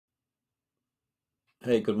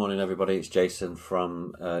Hey, good morning, everybody. It's Jason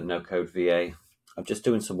from No Code VA. I'm just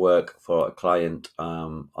doing some work for a client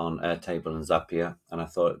on Airtable and Zapier, and I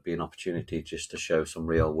thought it'd be an opportunity just to show some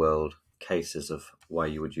real world cases of why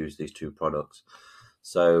you would use these two products.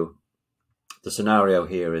 So the scenario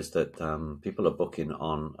here is that people are booking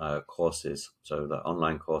on courses, so the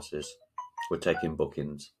online courses, we're taking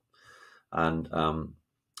bookings, and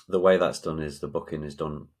the way that's done is the booking is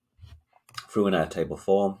done through an Airtable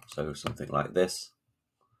form, so something like this.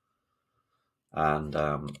 And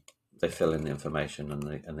they fill in the information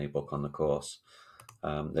and they book on the course.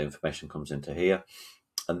 The information comes into here,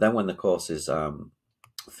 and then when the course is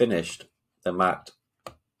finished, they're marked.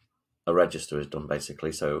 A register is done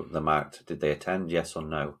basically, so they're marked. Did they attend? Yes or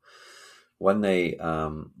no. When they're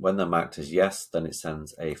marked as yes, then it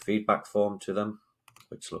sends a feedback form to them,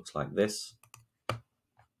 which looks like this.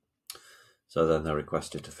 So then they're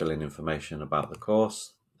requested to fill in information about the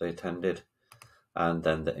course they attended, and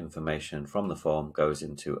then the information from the form goes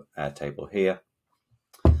into Airtable here,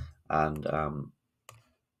 and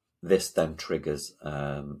this then triggers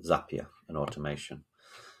Zapier, an automation.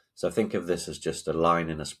 So think of this as just a line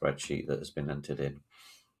in a spreadsheet that has been entered in.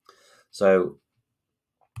 So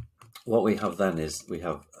what we have then is we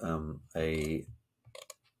have a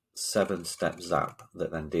 7-step Zap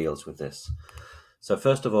that then deals with this. So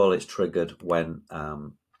first of all, it's triggered when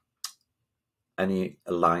any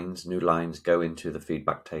new lines go into the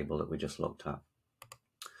feedback table that we just looked at.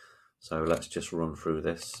 So let's just run through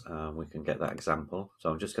this. We can get that example. So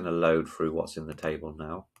I'm just going to load through what's in the table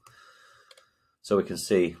now. So we can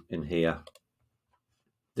see in here,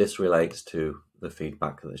 this relates to the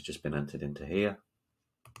feedback that's just been entered into here.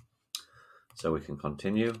 So we can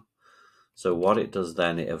continue. So what it does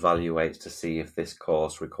then, it evaluates to see if this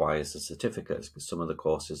course requires a certificate, because some of the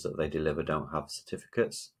courses that they deliver don't have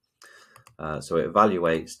certificates. So it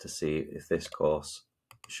evaluates to see if this course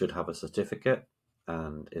should have a certificate,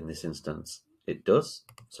 and in this instance it does,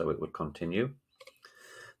 so it would continue.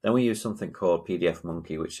 Then we use something called PDF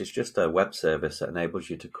Monkey, which is just a web service that enables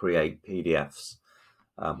you to create PDFs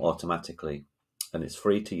automatically, and it's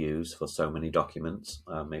free to use for so many documents,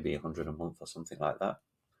 maybe 100 a month or something like that.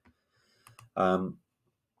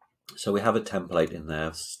 So we have a template in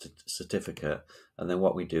there, certificate, and then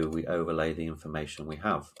what we do, we overlay the information we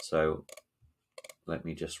have. So let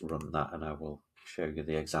me just run that and I will show you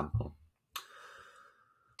the example.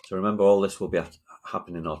 So remember, all this will be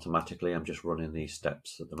happening automatically. I'm just running these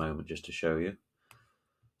steps at the moment just to show you.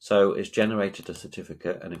 So it's generated a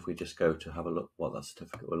certificate, and if we just go to have a look what that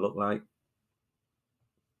certificate will look like.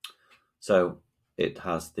 So it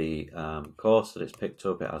has the course that it's picked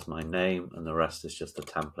up, it has my name, and the rest is just the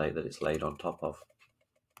template that it's laid on top of.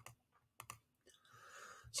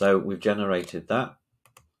 So we've generated that.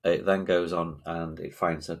 It then goes on and it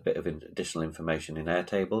finds a bit of additional information in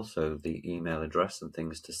Airtable, so the email address and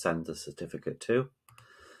things to send the certificate to.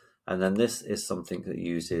 And then this is something that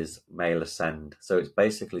uses mailer send. So it's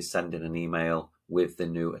basically sending an email with the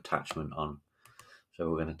new attachment on. So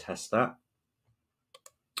we're going to test that.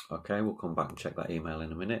 Okay, we'll come back and check that email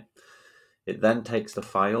in a minute. It then takes the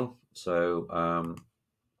file. So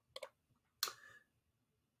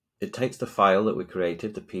it takes the file that we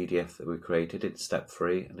created, the PDF that we created in step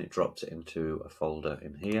 3, and it drops it into a folder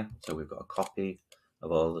in here. So we've got a copy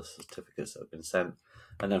of all the certificates that have been sent.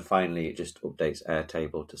 And then finally, it just updates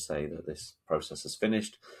Airtable to say that this process is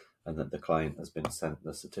finished and that the client has been sent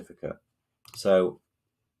the certificate. So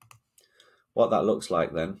what that looks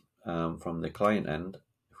like then from the client end,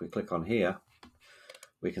 if we click on here,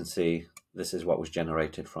 we can see this is what was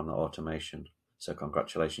generated from the automation. So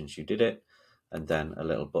congratulations, you did it. And then a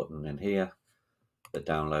little button in here that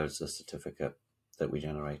downloads the certificate that we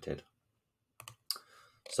generated.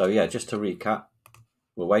 So yeah, just to recap,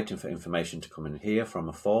 we're waiting for information to come in here from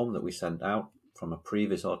a form that we sent out from a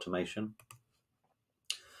previous automation.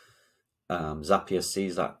 Zapier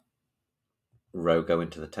sees that row go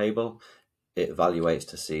into the table. It evaluates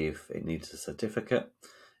to see if it needs a certificate.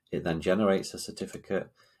 It then generates a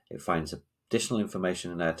certificate. It finds additional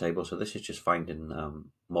information in Airtable. So this is just finding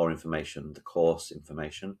more information, the course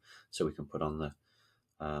information, so we can put on the,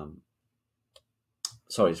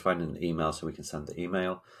 it's finding the email so we can send the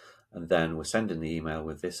email. And then we're sending the email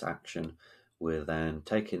with this action. We're then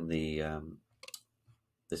taking the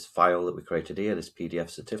this file that we created here, this PDF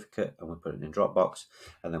certificate, and we're putting it in Dropbox,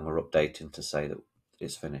 and then we're updating to say that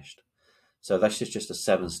it's finished. So that's just a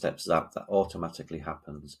 7-step Zap that automatically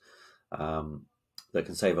happens. That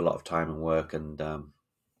can save a lot of time and work. And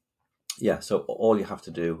yeah, so all you have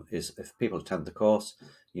to do is, if people attend the course,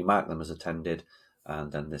 you mark them as attended,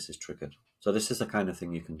 and then this is triggered. So this is the kind of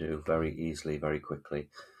thing you can do very easily, very quickly.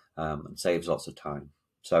 and saves lots of time.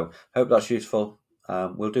 So hope that's useful.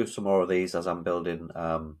 We'll do some more of these as I'm building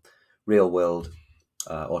real world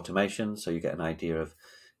automation, so you get an idea of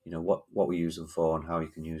what we use them for and how you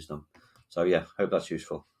can use them. So yeah, hope that's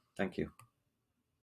useful. Thank you.